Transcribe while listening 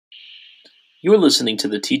You are listening to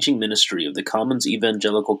the teaching ministry of the Commons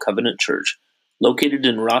Evangelical Covenant Church, located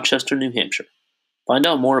in Rochester, New Hampshire. Find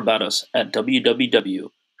out more about us at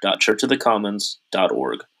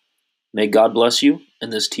www.churchofthecommons.org. May God bless you,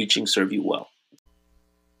 and this teaching serve you well.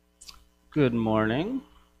 Good morning.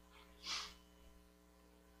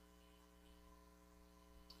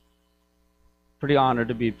 Pretty honored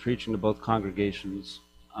to be preaching to both congregations.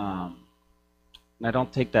 And I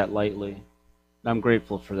don't take that lightly. I'm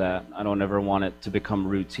grateful for that. I don't ever want it to become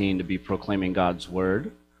routine to be proclaiming God's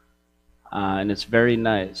word. And it's very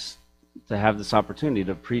nice to have this opportunity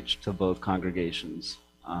to preach to both congregations.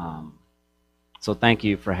 So thank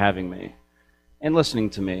you for having me and listening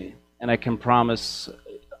to me. And I can promise,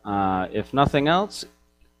 if nothing else,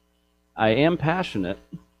 I am passionate.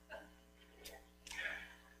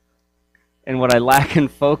 And what I lack in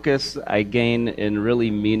focus, I gain in really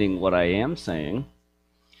meaning what I am saying.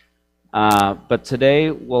 But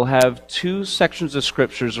today we'll have two sections of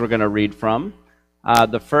scriptures we're going to read from.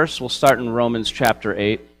 The first will start in Romans chapter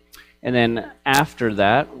 8, and then after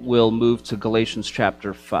that we'll move to Galatians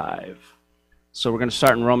chapter 5. So we're going to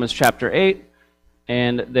start in Romans chapter 8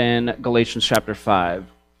 and then Galatians chapter 5.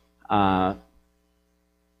 I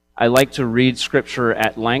like to read scripture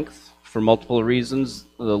at length for multiple reasons,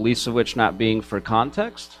 the least of which not being for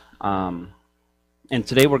context. And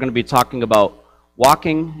today we're going to be talking about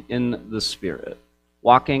walking in the Spirit.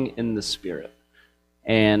 Walking in the Spirit.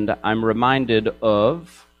 And I'm reminded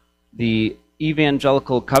of the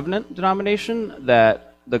Evangelical Covenant denomination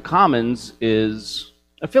that the Commons is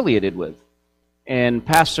affiliated with. And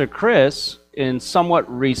Pastor Chris, in somewhat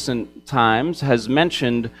recent times, has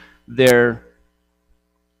mentioned their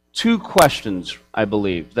two questions, I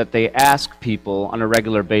believe, that they ask people on a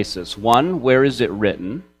regular basis. One, where is it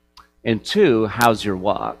written? And two, how's your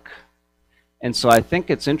walk? And so I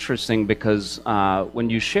think it's interesting because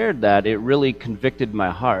when you shared that, it really convicted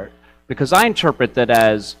my heart. Because I interpret that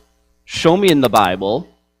as, show me in the Bible,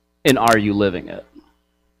 and are you living it?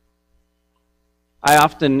 I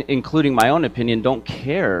often, including my own opinion, don't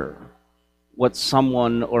care what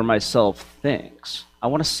someone or myself thinks. I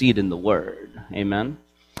want to see it in the Word. Amen?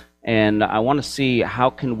 And I want to see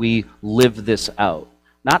how can we live this out.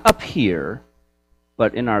 Not up here,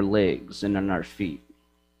 but in our legs and in our feet.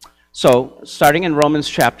 So, starting in Romans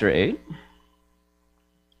chapter 8.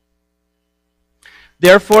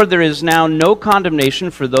 Therefore, there is now no condemnation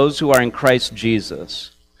for those who are in Christ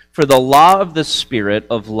Jesus. For the law of the Spirit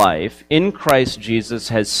of life in Christ Jesus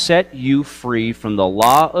has set you free from the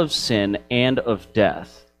law of sin and of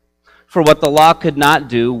death. For what the law could not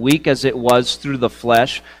do, weak as it was through the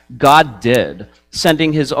flesh, God did,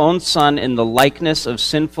 sending his own Son in the likeness of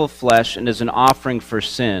sinful flesh and as an offering for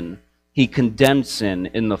sin. He condemned sin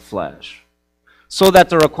in the flesh, so that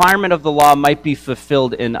the requirement of the law might be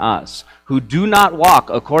fulfilled in us, who do not walk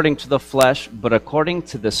according to the flesh, but according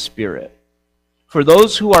to the Spirit. For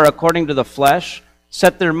those who are according to the flesh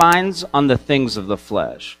set their minds on the things of the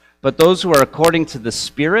flesh, but those who are according to the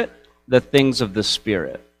Spirit, the things of the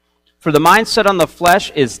Spirit. For the mindset on the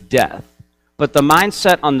flesh is death, but the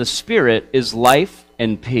mindset on the Spirit is life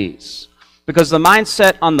and peace. Because the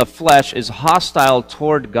mindset on the flesh is hostile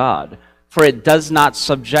toward God, for it does not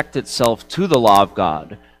subject itself to the law of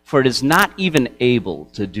God, for it is not even able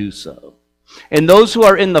to do so. And those who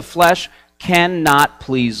are in the flesh cannot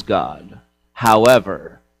please God.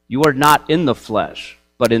 However, you are not in the flesh,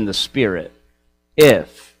 but in the Spirit,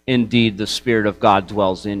 if indeed the Spirit of God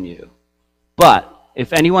dwells in you. But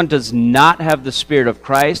if anyone does not have the Spirit of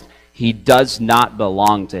Christ, he does not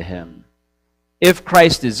belong to him. If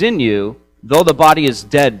Christ is in you, though the body is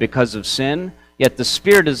dead because of sin, yet the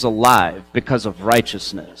Spirit is alive because of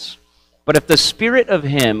righteousness. But if the Spirit of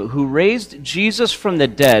him who raised Jesus from the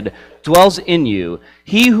dead dwells in you,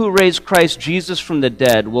 he who raised Christ Jesus from the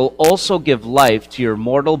dead will also give life to your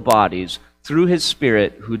mortal bodies through his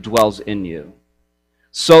Spirit who dwells in you.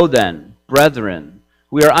 So then, brethren,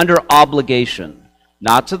 we are under obligation,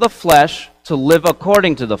 not to the flesh, to live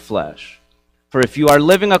according to the flesh. For if you are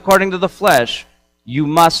living according to the flesh, you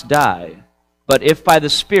must die. But if by the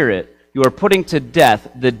Spirit you are putting to death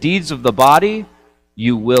the deeds of the body,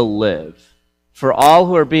 you will live. For all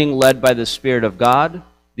who are being led by the Spirit of God,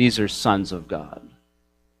 these are sons of God.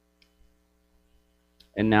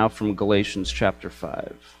 And now from Galatians chapter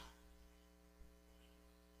 5.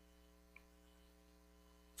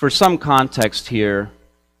 For some context here,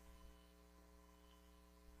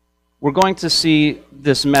 we're going to see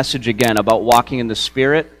this message again about walking in the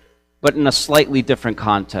Spirit, but in a slightly different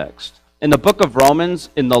context. In the book of Romans,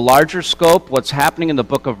 in the larger scope, what's happening in the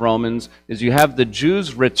book of Romans is you have the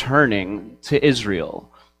Jews returning to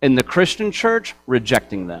Israel and the Christian church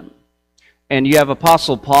rejecting them. And you have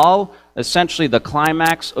Apostle Paul, essentially the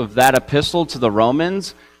climax of that epistle to the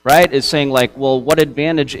Romans, right, is saying like, well, what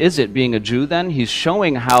advantage is it being a Jew then? He's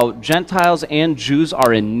showing how Gentiles and Jews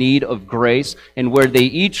are in need of grace and where they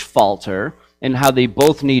each falter and how they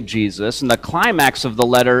both need Jesus. And the climax of the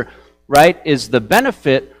letter, right, is the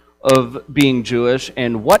benefit of being Jewish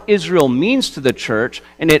and what Israel means to the church.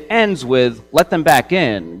 And it ends with, let them back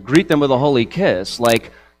in, greet them with a holy kiss,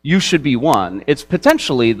 like, you should be one. It's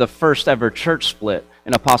potentially the first ever church split,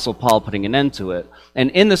 and Apostle Paul putting an end to it. And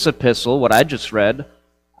in this epistle, what I just read,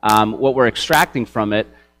 what we're extracting from it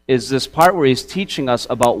is this part where he's teaching us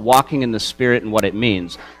about walking in the Spirit and what it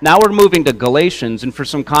means. Now we're moving to Galatians, and for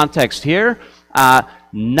some context here,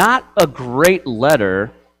 not a great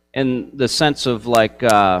letter in the sense of like,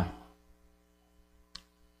 I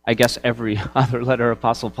guess every other letter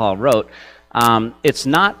Apostle Paul wrote. It's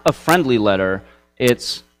not a friendly letter.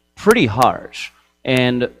 It's pretty harsh.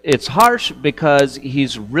 And it's harsh because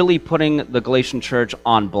he's really putting the Galatian church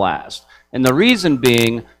on blast. And the reason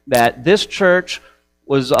being that this church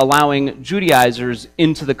was allowing Judaizers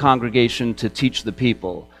into the congregation to teach the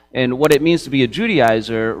people. And what it means to be a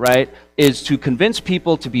Judaizer, right, is to convince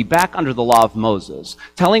people to be back under the law of Moses,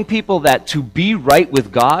 telling people that to be right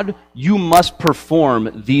with God, you must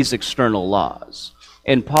perform these external laws.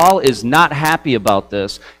 And Paul is not happy about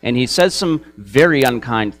this, and he says some very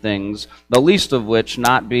unkind things, the least of which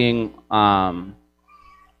not being, I'm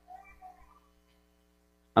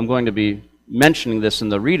going to be mentioning this in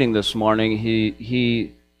the reading this morning,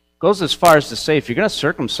 he goes as far as to say, if you're going to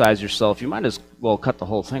circumcise yourself, you might as well cut the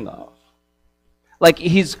whole thing off. Like,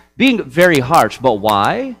 he's being very harsh, but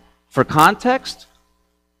why? For context?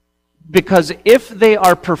 Because if they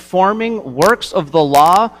are performing works of the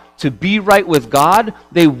law to be right with God,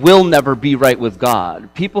 they will never be right with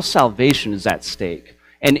God. People's salvation is at stake.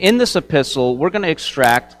 And in this epistle, we're going to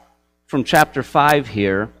extract from chapter 5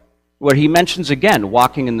 here, where he mentions again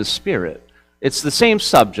walking in the Spirit. It's the same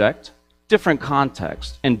subject, different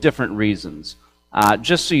context, and different reasons.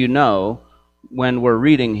 Just so you know, when we're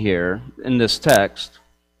reading here in this text,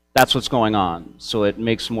 that's what's going on. So it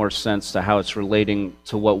makes more sense to how it's relating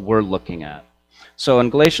to what we're looking at. So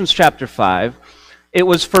in Galatians chapter 5, it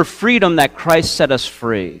was for freedom that Christ set us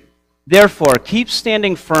free. Therefore, keep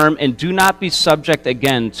standing firm and do not be subject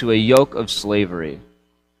again to a yoke of slavery.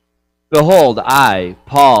 Behold, I,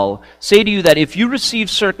 Paul, say to you that if you receive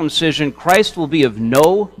circumcision, Christ will be of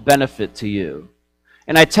no benefit to you.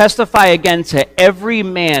 And I testify again to every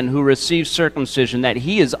man who receives circumcision that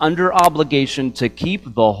he is under obligation to keep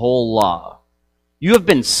the whole law. You have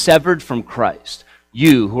been severed from Christ,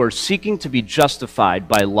 you who are seeking to be justified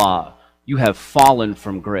by law. You have fallen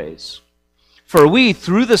from grace. For we,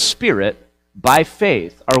 through the Spirit, by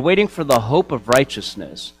faith, are waiting for the hope of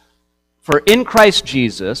righteousness. For in Christ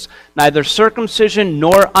Jesus, neither circumcision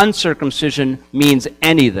nor uncircumcision means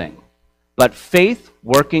anything, but faith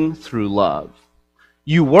working through love.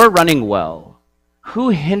 You were running well. Who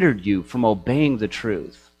hindered you from obeying the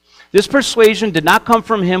truth? This persuasion did not come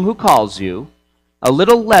from him who calls you. A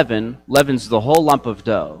little leaven leavens the whole lump of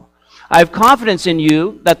dough. I have confidence in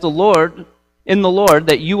you that in the Lord,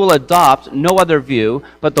 that you will adopt no other view,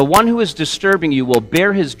 but the one who is disturbing you will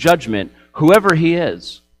bear his judgment, whoever he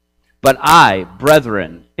is. But I,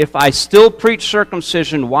 brethren, if I still preach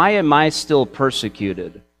circumcision, why am I still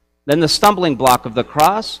persecuted? Then the stumbling block of the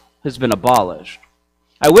cross has been abolished.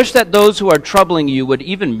 I wish that those who are troubling you would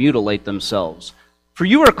even mutilate themselves. For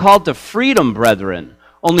you are called to freedom, brethren.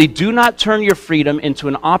 Only do not turn your freedom into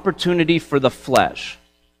an opportunity for the flesh,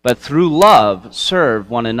 but through love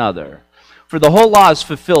serve one another. For the whole law is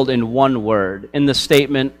fulfilled in one word, in the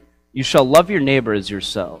statement, you shall love your neighbor as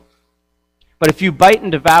yourself. But if you bite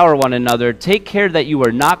and devour one another, take care that you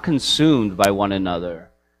are not consumed by one another.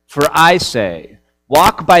 For I say,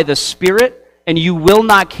 walk by the Spirit, and you will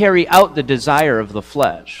not carry out the desire of the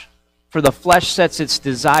flesh. For the flesh sets its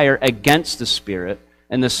desire against the Spirit,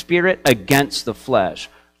 and the Spirit against the flesh.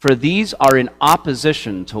 For these are in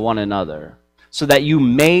opposition to one another, so that you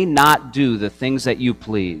may not do the things that you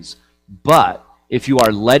please. But if you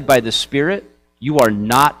are led by the Spirit, you are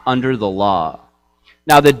not under the law.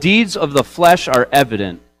 Now the deeds of the flesh are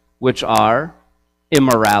evident, which are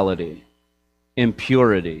immorality,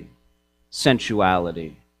 impurity,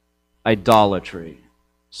 sensuality, idolatry,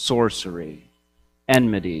 sorcery,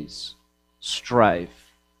 enmities,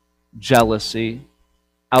 strife, jealousy,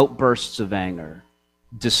 outbursts of anger,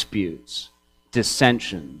 disputes,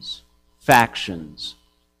 dissensions, factions,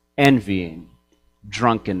 envying,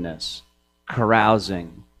 drunkenness,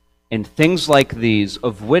 carousing, and things like these,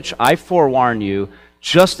 of which I forewarn you,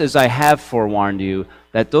 just as I have forewarned you,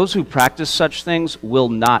 that those who practice such things will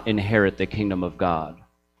not inherit the kingdom of God.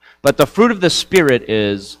 But the fruit of the Spirit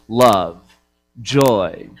is love,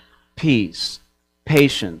 joy, peace,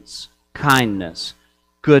 patience, kindness,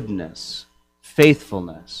 goodness,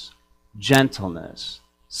 faithfulness, gentleness,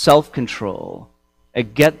 self-control.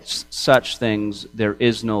 Against such things there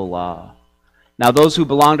is no law. Now those who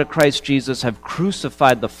belong to Christ Jesus have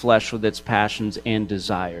crucified the flesh with its passions and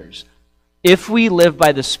desires. If we live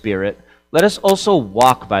by the Spirit, let us also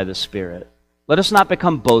walk by the Spirit. Let us not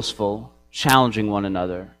become boastful, challenging one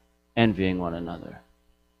another, envying one another.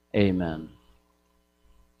 Amen.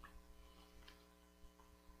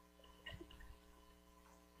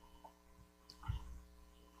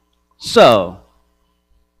 So,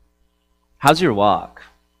 how's your walk?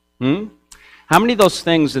 How many of those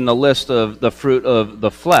things in the list of the fruit of the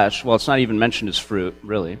flesh, well, it's not even mentioned as fruit,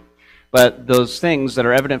 really, but those things that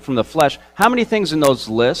are evident from the flesh, how many things in those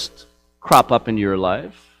lists crop up in your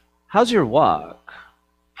life? How's your walk?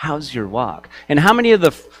 How's your walk? And how many of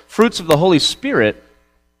the fruits of the Holy Spirit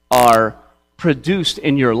are produced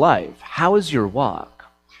in your life? How is your walk?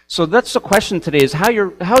 So that's the question today, is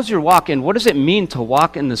how's your walk, and what does it mean to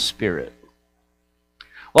walk in the Spirit?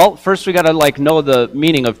 Well, first we got to know the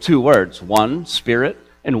meaning of two words. One, Spirit,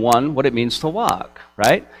 and one, what it means to walk,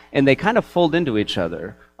 right? And they kind of fold into each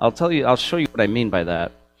other. I'll show you what I mean by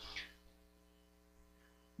that.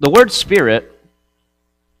 The word Spirit,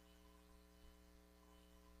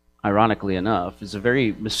 ironically enough, is a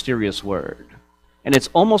very mysterious word. And it's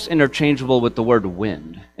almost interchangeable with the word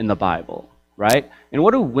wind in the Bible, right? And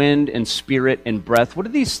what do wind and spirit and breath, what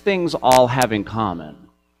do these things all have in common?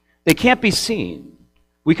 They can't be seen.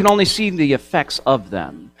 We can only see the effects of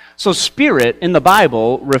them. So spirit in the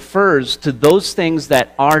Bible refers to those things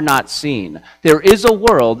that are not seen. There is a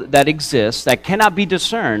world that exists that cannot be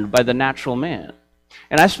discerned by the natural man.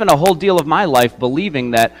 And I spent a whole deal of my life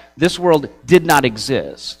believing that this world did not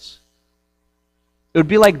exist. It would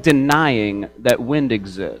be like denying that wind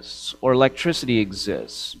exists or electricity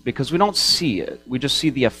exists because we don't see it. We just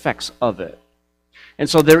see the effects of it. And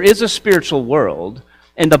so there is a spiritual world,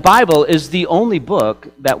 and the Bible is the only book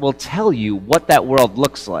that will tell you what that world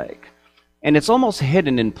looks like. And it's almost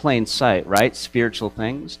hidden in plain sight, right? Spiritual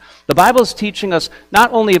things. The Bible is teaching us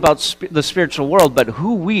not only about the spiritual world, but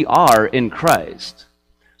who we are in Christ.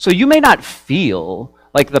 So you may not feel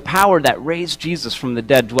like the power that raised Jesus from the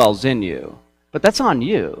dead dwells in you, but that's on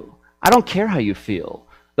you. I don't care how you feel.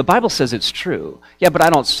 The Bible says it's true. Yeah, but I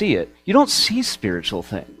don't see it. You don't see spiritual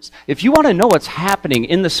things. If you want to know what's happening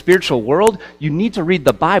in the spiritual world, you need to read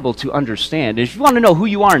the Bible to understand. If you want to know who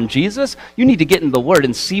you are in Jesus, you need to get in the Word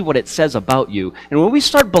and see what it says about you. And when we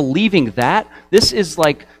start believing that, this is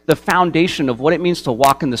like the foundation of what it means to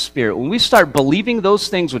walk in the Spirit. When we start believing those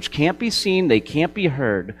things which can't be seen, they can't be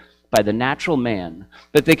heard by the natural man,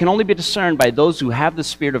 but they can only be discerned by those who have the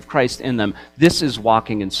Spirit of Christ in them, this is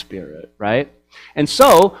walking in Spirit, right? And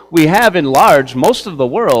so we have, in large, most of the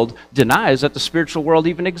world denies that the spiritual world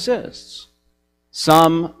even exists.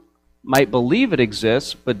 Some might believe it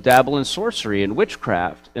exists, but dabble in sorcery and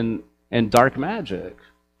witchcraft and dark magic.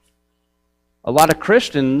 A lot of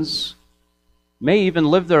Christians may even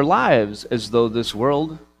live their lives as though this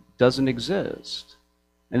world doesn't exist.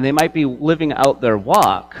 And they might be living out their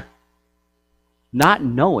walk not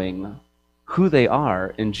knowing who they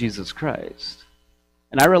are in Jesus Christ.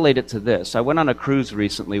 And I relate it to this. I went on a cruise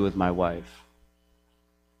recently with my wife.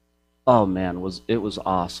 Oh man, it was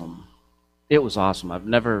awesome. It was awesome. I've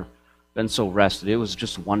never been so rested. It was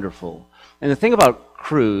just wonderful. And the thing about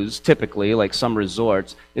cruise, typically, like some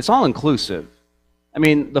resorts, it's all inclusive. I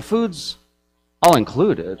mean, the food's all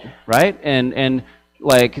included, right? And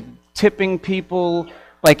like tipping people,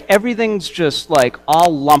 like everything's just like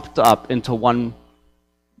all lumped up into one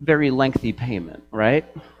very lengthy payment, right?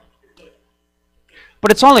 But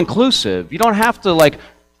it's all inclusive. You don't have to like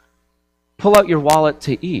pull out your wallet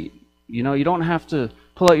to eat. You know, you don't have to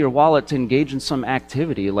pull out your wallet to engage in some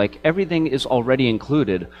activity. Like everything is already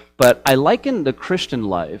included. But I liken the Christian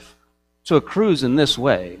life to a cruise in this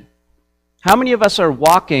way. How many of us are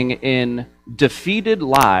walking in defeated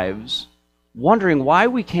lives, wondering why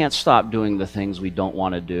we can't stop doing the things we don't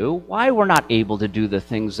want to do, why we're not able to do the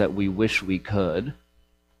things that we wish we could,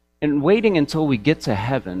 and waiting until we get to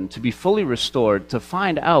heaven to be fully restored to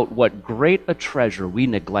find out what great a treasure we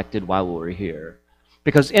neglected while we were here?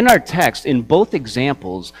 Because in our text, in both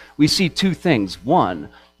examples, we see two things. One,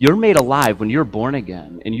 you're made alive when you're born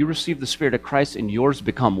again and you receive the Spirit of Christ and yours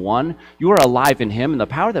become one. You are alive in Him, and the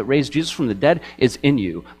power that raised Jesus from the dead is in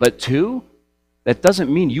you. But two, that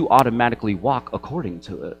doesn't mean you automatically walk according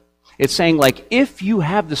to it. It's saying, like, if you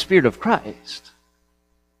have the Spirit of Christ,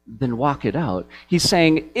 then walk it out. He's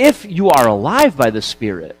saying, if you are alive by the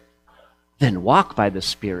Spirit, then walk by the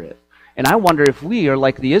Spirit. And I wonder if we are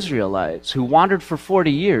like the Israelites who wandered for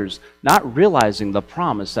 40 years, not realizing the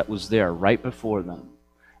promise that was there right before them.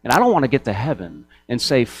 And I don't want to get to heaven and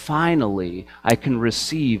say, finally, I can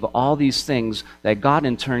receive all these things that God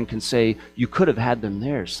in turn can say, you could have had them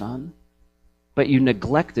there, son. But you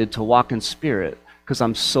neglected to walk in Spirit because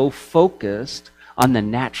I'm so focused on the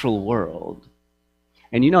natural world.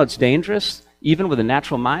 And you know it's dangerous, even with a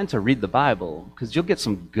natural mind, to read the Bible, because you'll get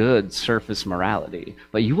some good surface morality,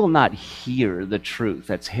 but you will not hear the truth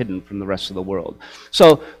that's hidden from the rest of the world.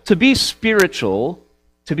 So to be spiritual,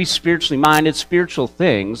 to be spiritually minded, spiritual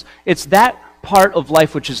things, it's that part of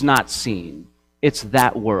life which is not seen. It's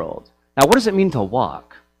that world. Now, what does it mean to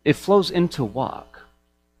walk? It flows into walk.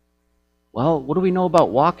 Well, what do we know about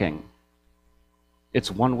walking?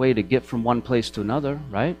 It's one way to get from one place to another,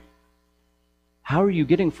 right? How are you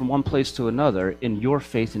getting from one place to another in your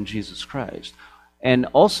faith in Jesus Christ? And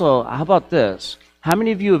also, how about this? How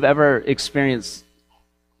many of you have ever experienced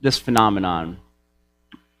this phenomenon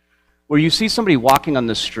where you see somebody walking on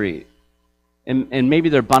the street, and maybe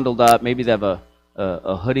they're bundled up, maybe they have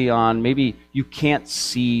a hoodie on, maybe you can't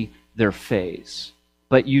see their face,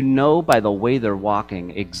 but you know by the way they're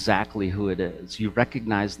walking exactly who it is. You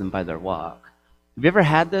recognize them by their walk. Have you ever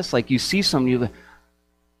had this? Like you see someone,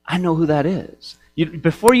 I know who that is.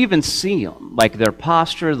 Before you even see them, like their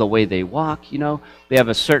posture, the way they walk, they have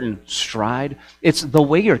a certain stride. It's the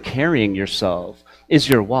way you're carrying yourself is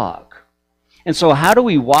your walk. And so how do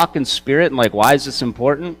we walk in Spirit? And like, why is this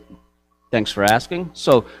important? Thanks for asking.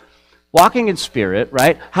 So walking in Spirit,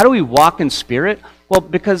 right? How do we walk in Spirit? Well,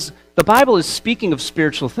 because the Bible is speaking of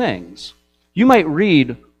spiritual things. You might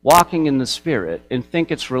read walking in the Spirit and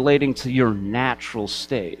think it's relating to your natural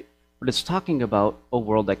state, but it's talking about a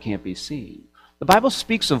world that can't be seen. The Bible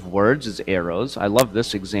speaks of words as arrows. I love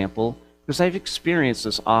this example because I've experienced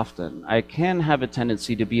this often. I can have a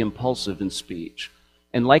tendency to be impulsive in speech.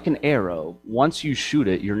 And like an arrow, once you shoot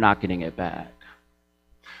it, you're not getting it back.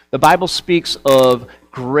 The Bible speaks of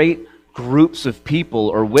great groups of people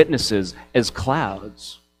or witnesses as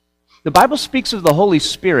clouds. The Bible speaks of the Holy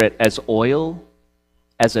Spirit as oil,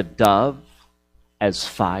 as a dove, as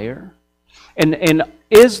fire. And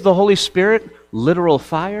is the Holy Spirit literal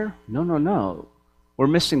fire? No. We're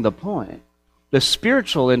missing the point. The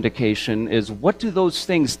spiritual indication is, what do those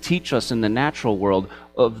things teach us in the natural world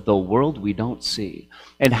of the world we don't see?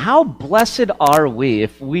 And how blessed are we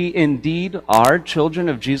if we indeed are children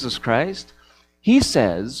of Jesus Christ? He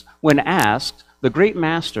says, when asked, the great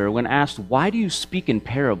master, when asked, why do you speak in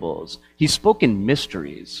parables? He spoke in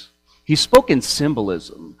mysteries. He spoke in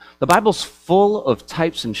symbolism. The Bible's full of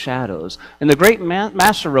types and shadows. And the great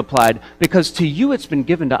master replied, because to you it's been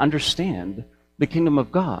given to understand the kingdom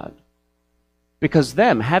of God. Because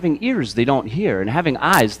them, having ears they don't hear, and having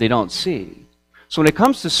eyes they don't see. So when it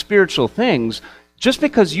comes to spiritual things, just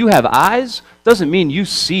because you have eyes doesn't mean you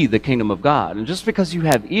see the kingdom of God. And just because you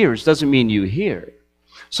have ears doesn't mean you hear.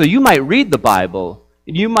 So you might read the Bible,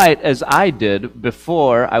 and you might, as I did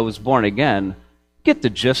before I was born again, get the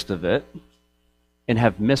gist of it and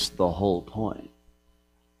have missed the whole point.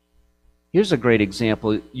 Here's a great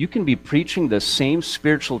example. You can be preaching the same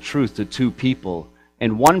spiritual truth to two people,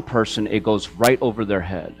 and one person, it goes right over their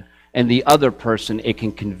head. And the other person, it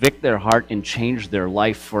can convict their heart and change their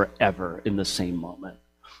life forever in the same moment.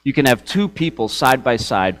 You can have two people side by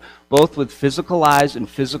side, both with physical eyes and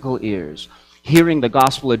physical ears, hearing the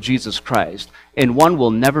gospel of Jesus Christ, and one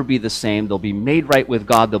will never be the same. They'll be made right with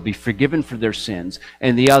God. They'll be forgiven for their sins,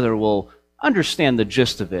 and the other will understand the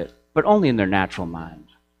gist of it, but only in their natural mind.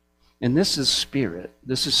 And this is spirit.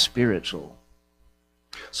 This is spiritual.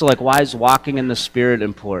 So like, why is walking in the Spirit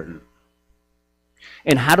important?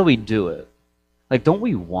 And how do we do it? Like, don't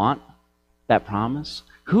we want that promise?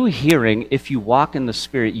 Who hearing, if you walk in the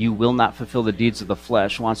Spirit, you will not fulfill the deeds of the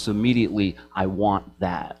flesh, wants to immediately, I want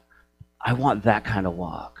that. I want that kind of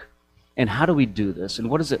walk. And how do we do this? And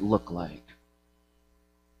what does it look like?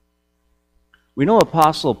 We know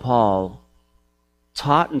Apostle Paul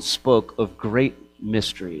taught and spoke of great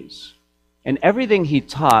mysteries. And everything he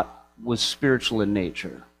taught was spiritual in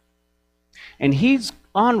nature. And he's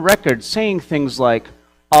on record saying things like,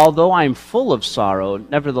 although I'm full of sorrow,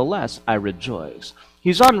 nevertheless I rejoice.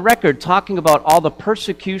 He's on record talking about all the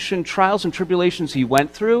persecution, trials, and tribulations he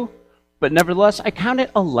went through, but nevertheless I count it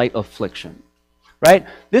a light affliction. Right?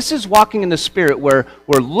 This is walking in the Spirit where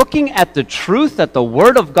we're looking at the truth that the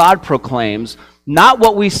Word of God proclaims, not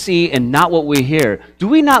what we see and not what we hear. Do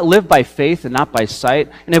we not live by faith and not by sight?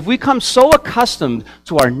 And have we come so accustomed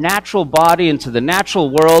to our natural body and to the natural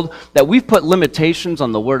world that we've put limitations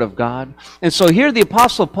on the Word of God? And so here the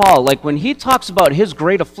Apostle Paul, like when he talks about his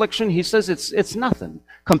great affliction, he says it's nothing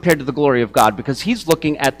compared to the glory of God, because he's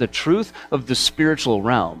looking at the truth of the spiritual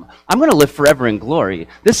realm. I'm going to live forever in glory.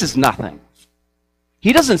 This is nothing.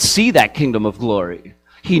 He doesn't see that kingdom of glory.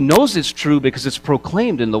 He knows it's true because it's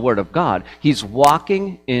proclaimed in the Word of God. He's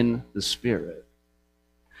walking in the Spirit.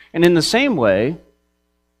 And in the same way,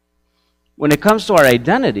 when it comes to our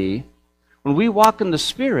identity, when we walk in the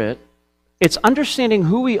Spirit, it's understanding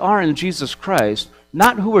who we are in Jesus Christ,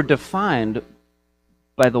 not who we're defined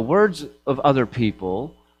by the words of other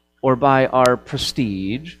people or by our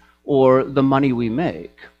prestige or the money we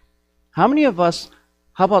make. How many of us,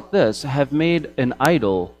 how about this, have made an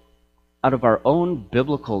idol out of our own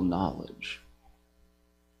biblical knowledge?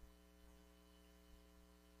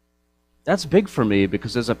 That's big for me,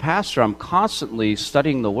 because as a pastor, I'm constantly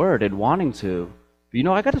studying the Word and wanting to. But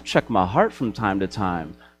I got to check my heart from time to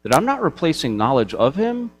time that I'm not replacing knowledge of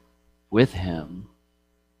Him with Him.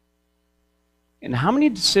 And how many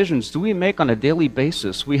decisions do we make on a daily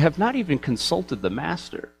basis we have not even consulted the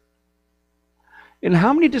Master? And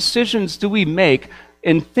how many decisions do we make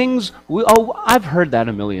in things, I've heard that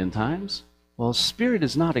a million times. Well, spirit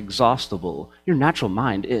is not exhaustible. Your natural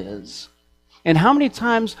mind is. And how many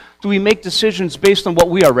times do we make decisions based on what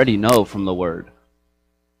we already know from the Word?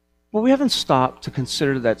 Well, we haven't stopped to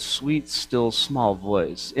consider that sweet, still, small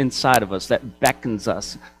voice inside of us that beckons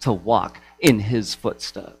us to walk in His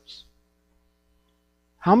footsteps.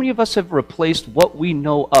 How many of us have replaced what we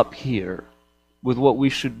know up here with what we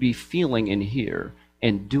should be feeling in here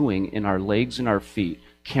and doing in our legs and our feet,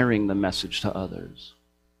 carrying the message to others?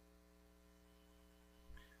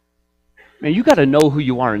 Man, you got to know who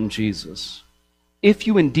you are in Jesus, if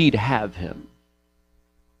you indeed have Him.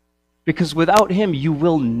 Because without Him, you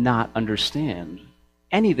will not understand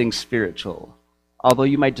anything spiritual, although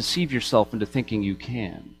you might deceive yourself into thinking you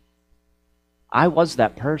can. I was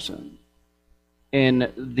that person.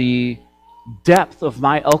 In the depth of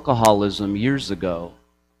my alcoholism years ago,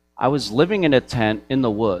 I was living in a tent in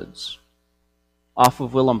the woods off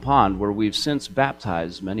of Willem Pond, where we've since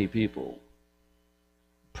baptized many people.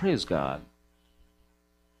 Praise God.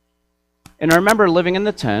 And I remember living in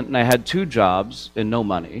the tent, and I had 2 jobs and no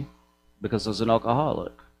money because I was an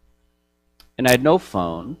alcoholic. And I had no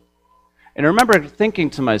phone. And I remember thinking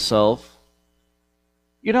to myself,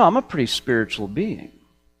 I'm a pretty spiritual being.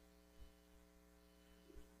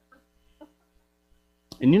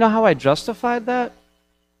 And you know how I justified that?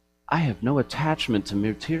 I have no attachment to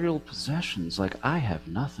material possessions. Like, I have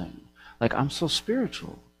nothing. Like, I'm so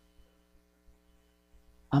spiritual.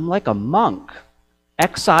 I'm like a monk,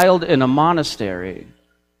 exiled in a monastery.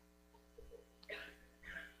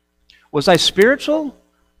 Was I spiritual?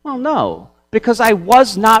 Well, no, because I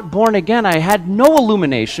was not born again. I had no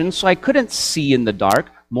illumination, so I couldn't see in the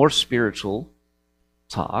dark. More spiritual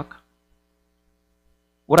talk.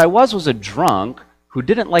 What I was a drunk who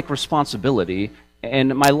didn't like responsibility,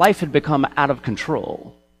 and my life had become out of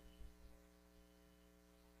control.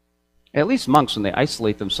 At least monks, when they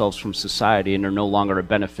isolate themselves from society and are no longer a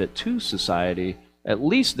benefit to society, at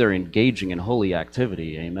least they're engaging in holy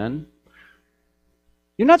activity, amen?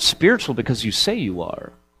 You're not spiritual because you say you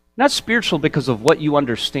are. You're not spiritual because of what you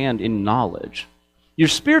understand in knowledge. You're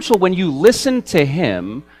spiritual when you listen to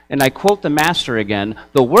Him, and I quote the Master again,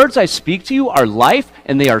 "The words I speak to you are life,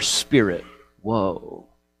 and they are spirit." Whoa.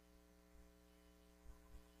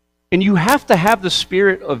 And you have to have the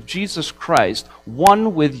Spirit of Jesus Christ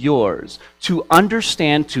one with yours to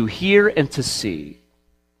understand, to hear, and to see.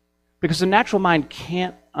 Because the natural mind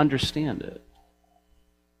can't understand it.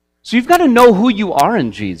 So you've got to know who you are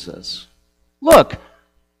in Jesus. Look,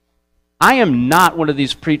 I am not one of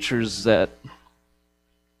these preachers that...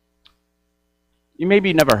 You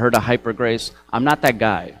maybe never heard of hyper grace. I'm not that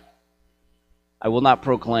guy. I will not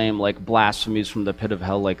proclaim like blasphemies from the pit of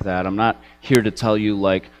hell like that. I'm not here to tell you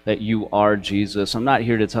like that you are Jesus. I'm not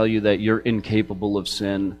here to tell you that you're incapable of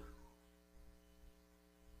sin.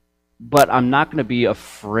 But I'm not going to be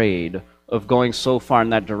afraid of going so far in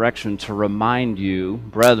that direction to remind you,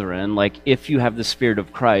 brethren, like if you have the Spirit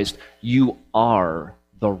of Christ, you are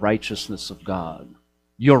the righteousness of God.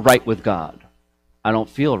 You're right with God. I don't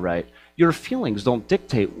feel right. Your feelings don't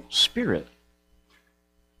dictate Spirit.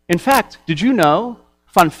 In fact, did you know,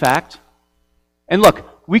 fun fact, and look,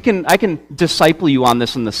 I can disciple you on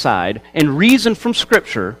this on the side and reason from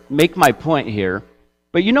Scripture, make my point here,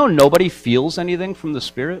 but nobody feels anything from the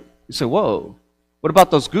Spirit? You say, whoa, what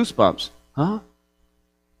about those goosebumps? Huh?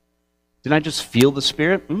 Didn't I just feel the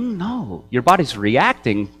Spirit? No. Your body's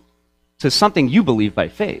reacting to something you believe by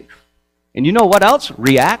faith. And you know what else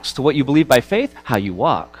reacts to what you believe by faith? How you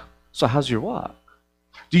walk. So how's your walk?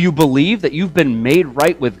 Do you believe that you've been made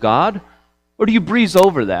right with God? Or do you breeze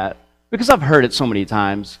over that? Because I've heard it so many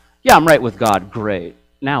times. Yeah, I'm right with God. Great.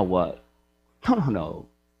 Now what? No.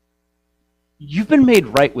 You've been made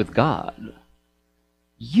right with God.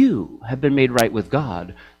 You have been made right with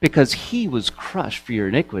God because he was crushed for your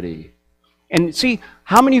iniquity. And see,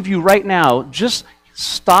 how many of you right now, just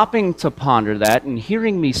stopping to ponder that and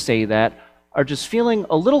hearing me say that, are just feeling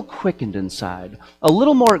a little quickened inside, a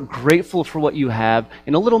little more grateful for what you have,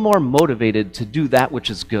 and a little more motivated to do that which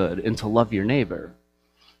is good and to love your neighbor?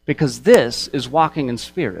 Because this is walking in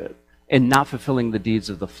spirit and not fulfilling the deeds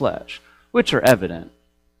of the flesh, which are evident.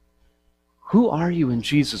 Who are you in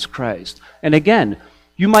Jesus Christ? And again,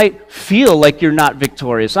 you might feel like you're not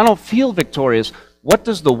victorious. I don't feel victorious. What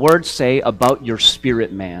does the Word say about your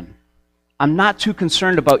spirit man? I'm not too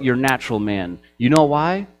concerned about your natural man. You know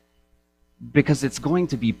why? Because it's going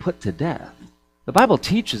to be put to death. The Bible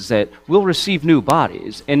teaches that we'll receive new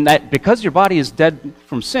bodies, and that because your body is dead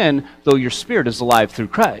from sin, though your spirit is alive through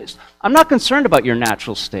Christ. I'm not concerned about your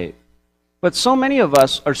natural state. But so many of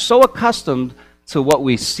us are so accustomed to what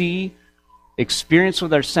we see, experience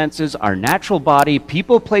with our senses, our natural body,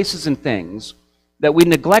 people, places, and things, that we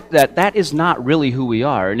neglect that that is not really who we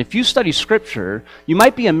are. And if you study Scripture, you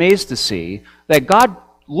might be amazed to see that God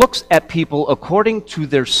looks at people according to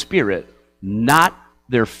their spirit, not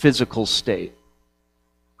their physical state.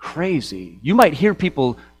 Crazy. You might hear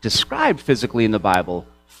people described physically in the Bible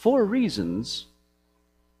for reasons,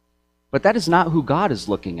 but that is not who God is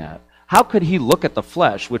looking at. How could he look at the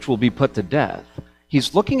flesh, which will be put to death?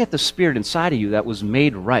 He's looking at the spirit inside of you that was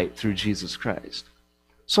made right through Jesus Christ.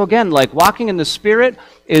 So again, like walking in the Spirit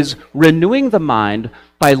is renewing the mind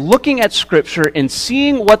by looking at Scripture and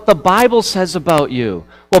seeing what the Bible says about you.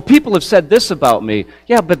 Well, people have said this about me.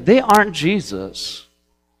 Yeah, but they aren't Jesus.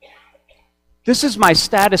 This is my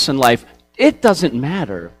status in life. It doesn't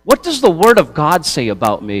matter. What does the Word of God say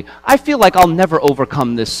about me? I feel like I'll never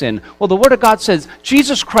overcome this sin. Well, the Word of God says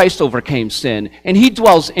Jesus Christ overcame sin, and he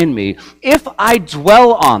dwells in me. If I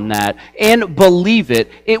dwell on that and believe it,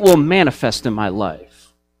 it will manifest in my life.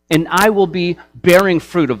 And I will be bearing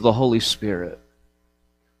fruit of the Holy Spirit.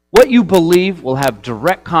 What you believe will have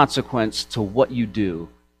direct consequence to what you do.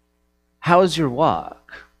 How is your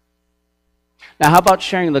walk? Now, how about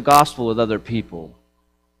sharing the gospel with other people?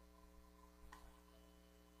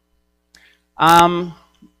 Yeah,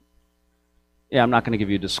 I'm not going to give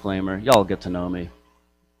you a disclaimer. Y'all get to know me.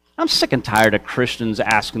 I'm sick and tired of Christians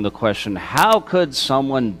asking the question, how could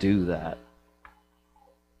someone do that?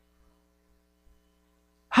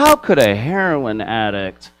 How could a heroin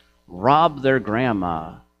addict rob their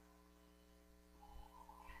grandma?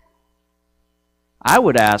 I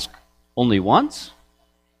would ask, only once?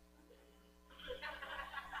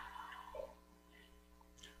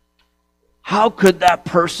 How could that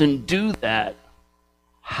person do that?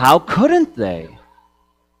 How couldn't they?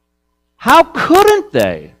 How couldn't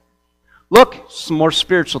they? Look, some more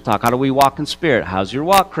spiritual talk. How do we walk in spirit? How's your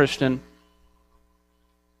walk, Christian?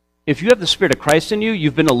 If you have the Spirit of Christ in you,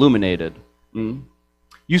 you've been illuminated.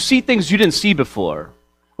 You see things you didn't see before.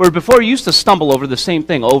 Where before you used to stumble over the same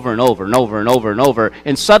thing over and over and over and over and over,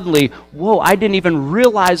 and suddenly, whoa, I didn't even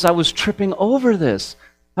realize I was tripping over this.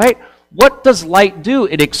 Right? What does light do?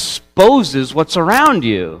 It exposes what's around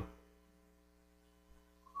you.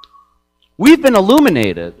 We've been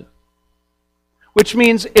illuminated. Which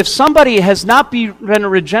means if somebody has not been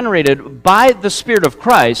regenerated by the Spirit of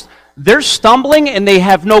Christ, they're stumbling and they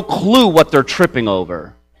have no clue what they're tripping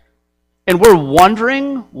over. And we're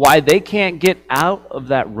wondering why they can't get out of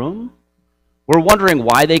that room. We're wondering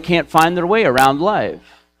why they can't find their way around life.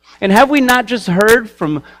 And have we not just heard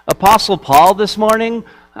from Apostle Paul this morning,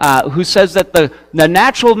 who says that the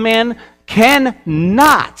natural man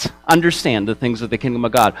cannot understand the things of the kingdom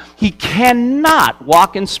of God. He cannot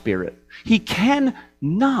walk in spirit. He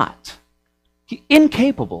cannot.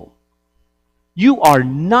 Incapable. You are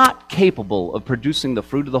not capable of producing the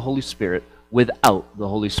fruit of the Holy Spirit without the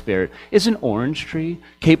Holy Spirit. Is an orange tree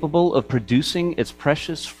capable of producing its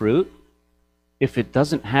precious fruit if it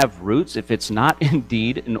doesn't have roots, if it's not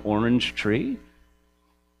indeed an orange tree?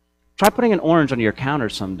 Try putting an orange on your counter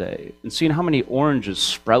someday and seeing how many oranges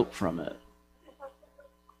sprout from it.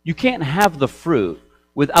 You can't have the fruit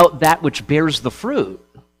without that which bears the fruit.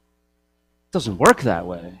 It doesn't work that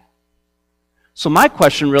way. So my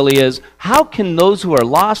question really is, how can those who are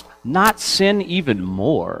lost not sin even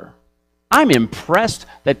more? I'm impressed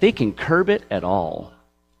that they can curb it at all.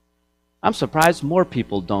 I'm surprised more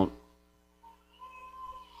people don't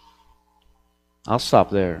I'll stop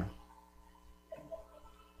there.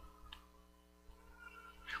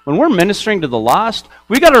 When we're ministering to the lost,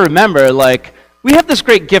 we got to remember, like, we have this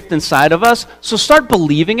great gift inside of us, so start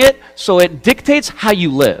believing it so it dictates how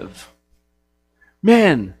you live.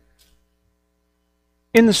 Man,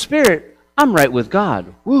 in the Spirit, I'm right with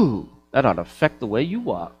God. Woo, that ought to affect the way you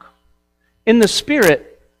walk. In the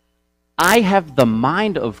Spirit, I have the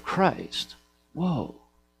mind of Christ. Whoa,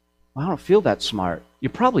 I don't feel that smart. You're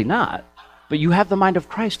probably not, but you have the mind of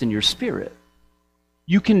Christ in your spirit.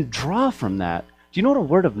 You can draw from that. Do you know what a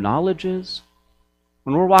word of knowledge is?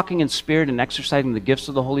 When we're walking in spirit and exercising the gifts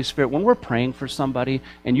of the Holy Spirit, when we're praying for somebody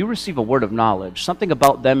and you receive a word of knowledge, something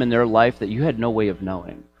about them in their life that you had no way of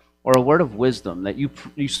knowing, or a word of wisdom that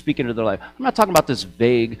you speak into their life. I'm not talking about this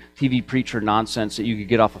vague TV preacher nonsense that you could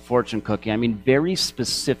get off a fortune cookie. I mean very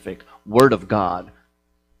specific word of God.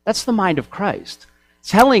 That's the mind of Christ,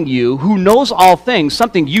 telling you, who knows all things,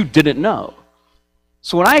 something you didn't know.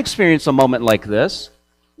 So when I experience a moment like this,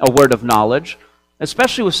 a word of knowledge,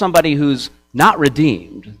 especially with somebody who's not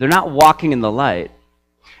redeemed, they're not walking in the light,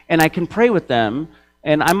 and I can pray with them,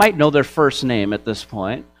 and I might know their first name at this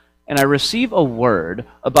point, and I receive a word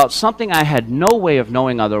about something I had no way of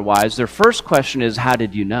knowing otherwise, their first question is, how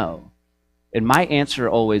did you know? And my answer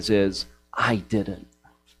always is, I didn't.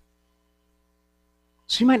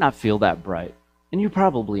 So you might not feel that bright, and you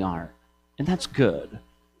probably aren't, and that's good.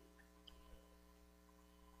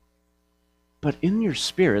 But in your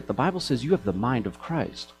spirit, the Bible says you have the mind of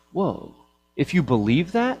Christ. Whoa. If you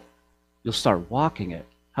believe that, you'll start walking it.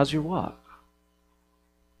 How's your walk?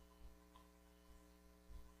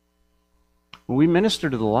 When we minister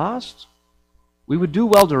to the lost, we would do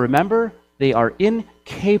well to remember they are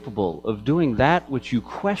incapable of doing that which you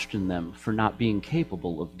question them for not being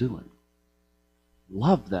capable of doing.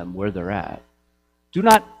 Love them where they're at. Do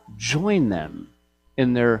not join them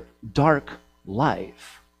in their dark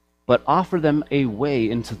life, but offer them a way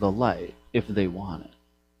into the light if they want it.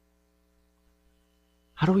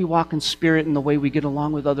 How do we walk in spirit in the way we get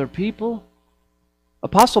along with other people?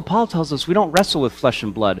 Apostle Paul tells us we don't wrestle with flesh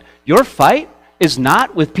and blood. Your fight is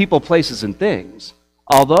not with people, places, and things,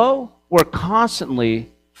 although we're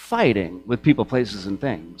constantly fighting with people, places, and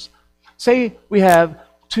things. Say we have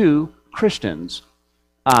two Christians,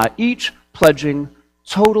 each pledging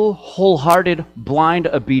total, wholehearted, blind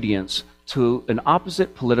obedience to an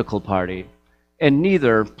opposite political party, and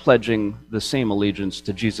neither pledging the same allegiance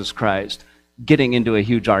to Jesus Christ, getting into a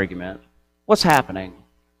huge argument. What's happening?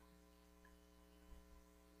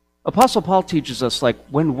 Apostle Paul teaches us, like,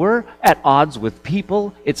 when we're at odds with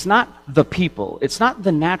people, it's not the people, it's not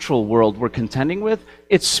the natural world we're contending with,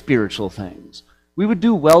 it's spiritual things. We would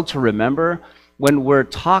do well to remember when we're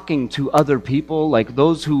talking to other people, like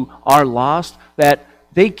those who are lost, that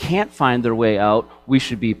they can't find their way out. We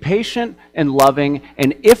should be patient and loving,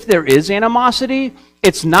 and if there is animosity,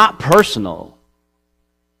 it's not personal.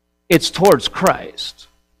 It's towards Christ.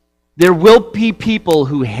 There will be people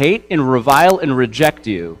who hate and revile and reject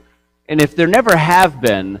you, and if there never have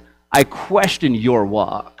been, I question your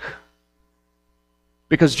walk.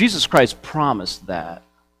 Because Jesus Christ promised that.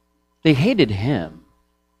 They hated him.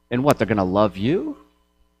 And what, they're going to love you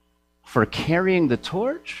for carrying the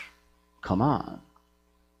torch? Come on.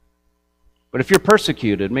 But if you're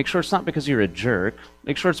persecuted, make sure it's not because you're a jerk.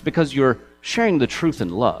 Make sure it's because you're sharing the truth in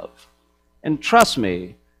love. And trust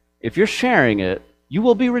me, if you're sharing it, you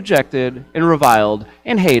will be rejected and reviled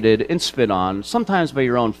and hated and spit on, sometimes by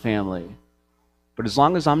your own family. But as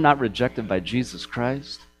long as I'm not rejected by Jesus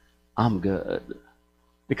Christ, I'm good.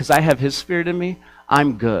 Because I have his spirit in me,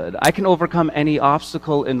 I'm good. I can overcome any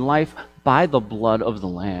obstacle in life by the blood of the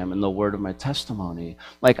Lamb and the word of my testimony.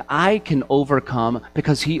 Like, I can overcome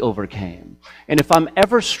because he overcame. And if I'm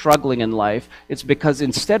ever struggling in life, it's because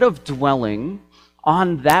instead of dwelling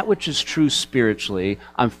on that which is true spiritually,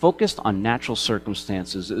 I'm focused on natural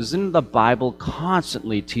circumstances. Isn't the Bible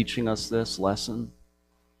constantly teaching us this lesson?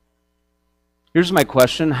 Here's my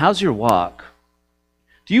question. How's your walk?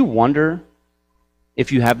 Do you wonder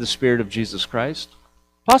if you have the Spirit of Jesus Christ?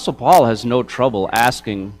 Apostle Paul has no trouble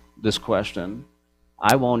asking this question.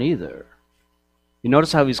 I won't either. You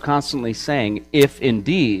notice how he's constantly saying, if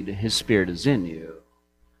indeed his Spirit is in you.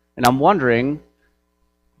 And I'm wondering,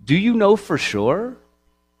 do you know for sure?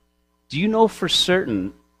 Do you know for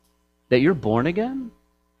certain that you're born again?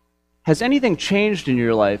 Has anything changed in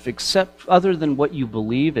your life except other than what you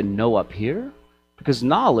believe and know up here? Because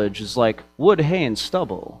knowledge is like wood, hay, and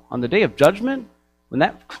stubble. On the day of judgment, when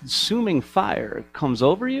that consuming fire comes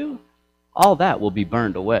over you, all that will be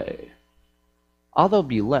burned away. All that'll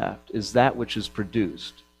be left is that which is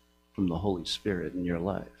produced from the Holy Spirit in your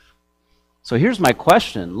life. So here's my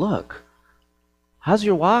question. Look, How's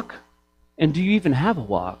your walk? And do you even have a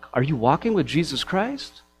walk? Are you walking with Jesus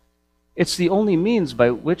Christ? It's the only means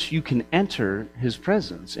by which you can enter his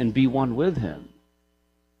presence and be one with him.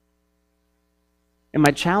 And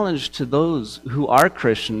my challenge to those who are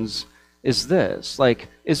Christians is this.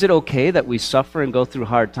 Is it okay that we suffer and go through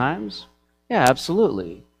hard times? Yeah,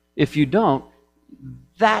 absolutely. If you don't,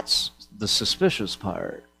 that's the suspicious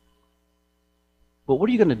part. But what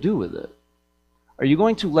are you going to do with it? Are you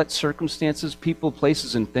going to let circumstances, people,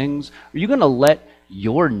 places, and things, are you going to let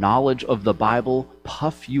your knowledge of the Bible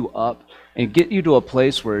puff you up and get you to a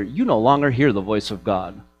place where you no longer hear the voice of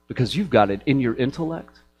God because you've got it in your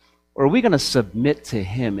intellect? Or are we going to submit to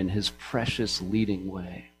him in his precious leading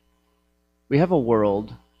way? We have a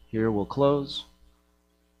world, here we'll close.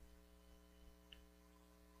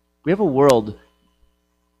 We have a world,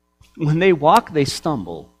 when they walk, they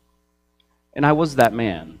stumble. And I was that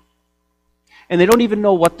man. And they don't even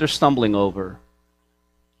know what they're stumbling over.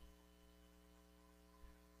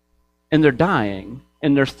 And they're dying,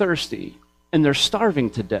 and they're thirsty, and they're starving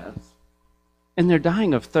to death, and they're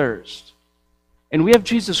dying of thirst. And we have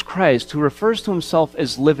Jesus Christ, who refers to himself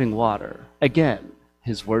as living water. Again,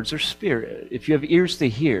 his words are spirit. If you have ears to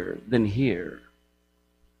hear, then hear.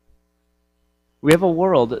 We have a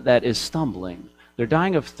world that is stumbling. They're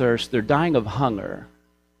dying of thirst. They're dying of hunger.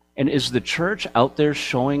 And is the church out there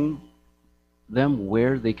showing them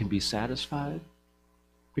where they can be satisfied?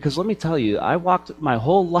 Because let me tell you, I walked my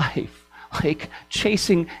whole life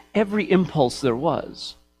chasing every impulse there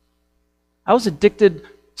was. I was addicted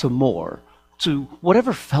to more, to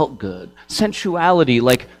whatever felt good, sensuality.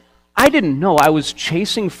 I didn't know I was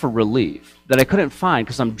chasing for relief that I couldn't find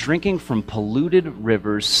because I'm drinking from polluted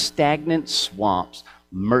rivers, stagnant swamps,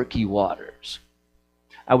 murky waters.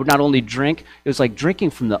 I would not only drink, it was like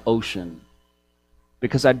drinking from the ocean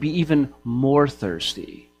because I'd be even more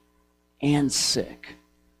thirsty and sick,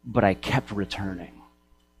 but I kept returning.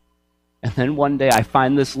 And then one day I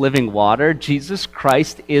find this living water. Jesus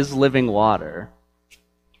Christ is living water.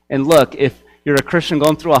 And look, if you're a Christian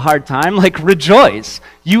going through a hard time, rejoice.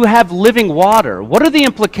 You have living water. What are the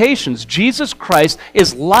implications? Jesus Christ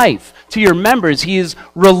is life to your members. He is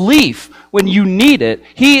relief when you need it.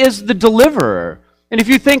 He is the deliverer. And if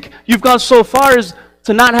you think you've gone so far as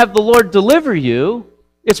to not have the Lord deliver you,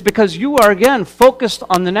 it's because you are, again, focused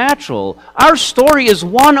on the natural. Our story is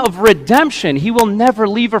one of redemption. He will never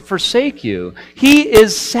leave or forsake you. He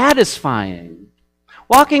is satisfying.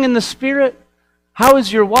 Walking in the Spirit, how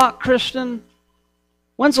is your walk, Christian?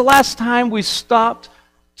 When's the last time we stopped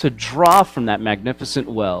to draw from that magnificent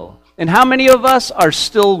well? And how many of us are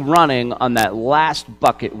still running on that last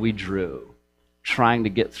bucket we drew, trying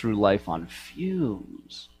to get through life on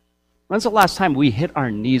fumes? When's the last time we hit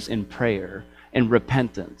our knees in prayer and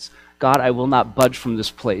repentance? God, I will not budge from this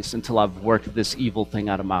place until I've worked this evil thing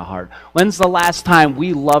out of my heart. When's the last time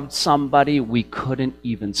we loved somebody we couldn't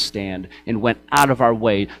even stand and went out of our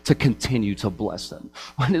way to continue to bless them?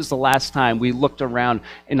 When is the last time we looked around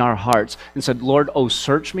in our hearts and said, Lord, oh,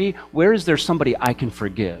 search me. Where is there somebody I can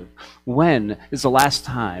forgive? When is the last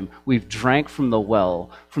time we've drank from the well,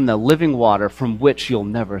 from the living water from which you'll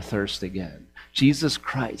never thirst again? Jesus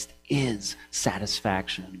Christ is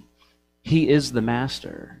satisfaction. He is the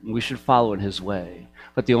master, and we should follow in his way.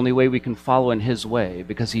 But the only way we can follow in his way,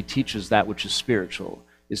 because he teaches that which is spiritual,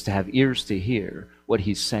 is to have ears to hear what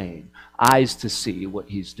he's saying, eyes to see what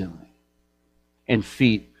he's doing, and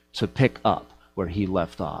feet to pick up where he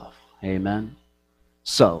left off. Amen?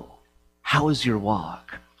 So, how is your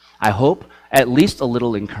walk? I hope at least a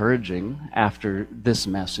little encouraging after this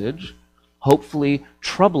message, hopefully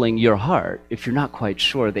troubling your heart if you're not quite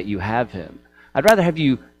sure that you have him. I'd rather have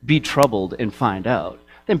you be troubled and find out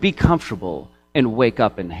than be comfortable and wake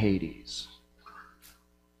up in Hades.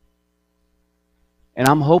 And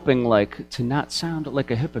I'm hoping to not sound like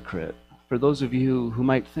a hypocrite for those of you who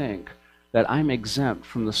might think that I'm exempt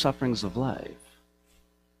from the sufferings of life.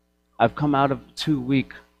 I've come out of a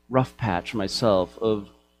 2-week rough patch myself of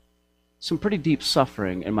some pretty deep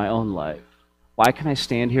suffering in my own life. Why can I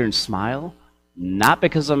stand here and smile? Not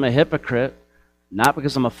because I'm a hypocrite, not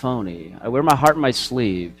because I'm a phony. I wear my heart on my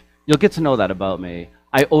sleeve. You'll get to know that about me.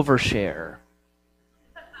 I overshare.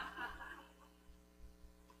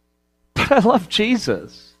 But I love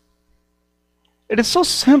Jesus. It is so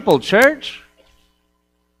simple, church.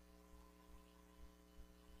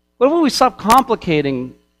 What if we stop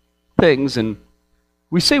complicating things and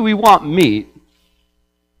we say we want meat,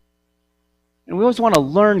 and we always want to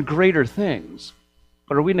learn greater things,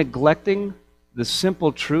 but are we neglecting the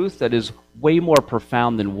simple truth that is way more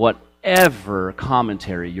profound than whatever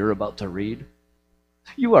commentary you're about to read?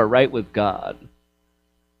 You are right with God.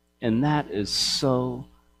 And that is so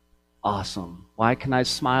awesome. Why can I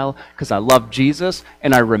smile? Because I love Jesus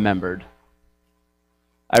and I remembered.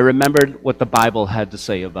 I remembered what the Bible had to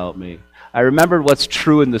say about me. I remembered what's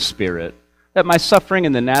true in the Spirit, that my suffering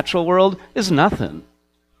in the natural world is nothing.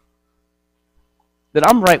 That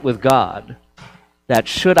I'm right with God, that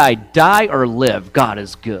should I die or live, God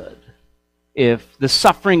is good. If the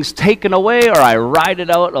suffering's taken away or I ride it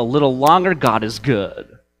out a little longer, God is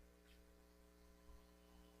good.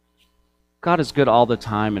 God is good all the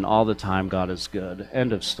time, and all the time God is good.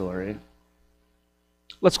 End of story.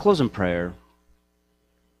 Let's close in prayer.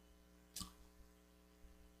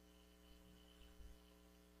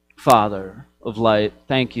 Father of light,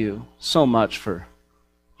 thank you so much for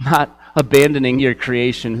not abandoning your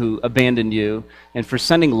creation who abandoned you, and for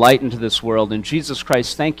sending light into this world. And Jesus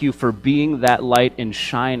Christ, thank you for being that light and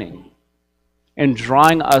shining and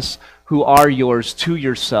drawing us who are yours to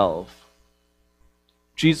yourself.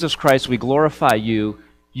 Jesus Christ, we glorify you.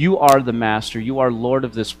 You are the master. You are Lord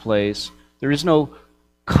of this place. There is no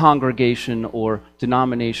congregation or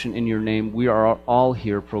denomination in your name. We are all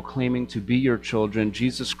here proclaiming to be your children.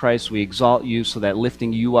 Jesus Christ, we exalt you so that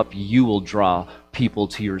lifting you up, you will draw people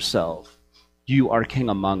to yourself. You are King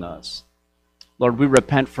among us. Lord, we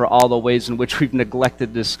repent for all the ways in which we've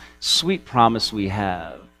neglected this sweet promise we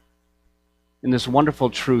have, and this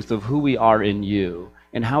wonderful truth of who we are in you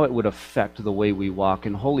and how it would affect the way we walk.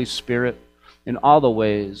 And Holy Spirit, in all the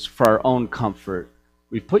ways for our own comfort,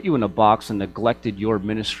 we've put you in a box and neglected your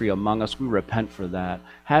ministry among us. We repent for that.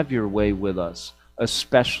 Have your way with us,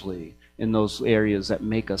 especially in those areas that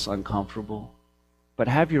make us uncomfortable. But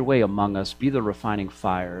have your way among us. Be the refining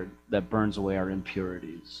fire that burns away our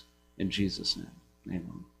impurities. In Jesus' name,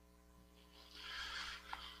 amen.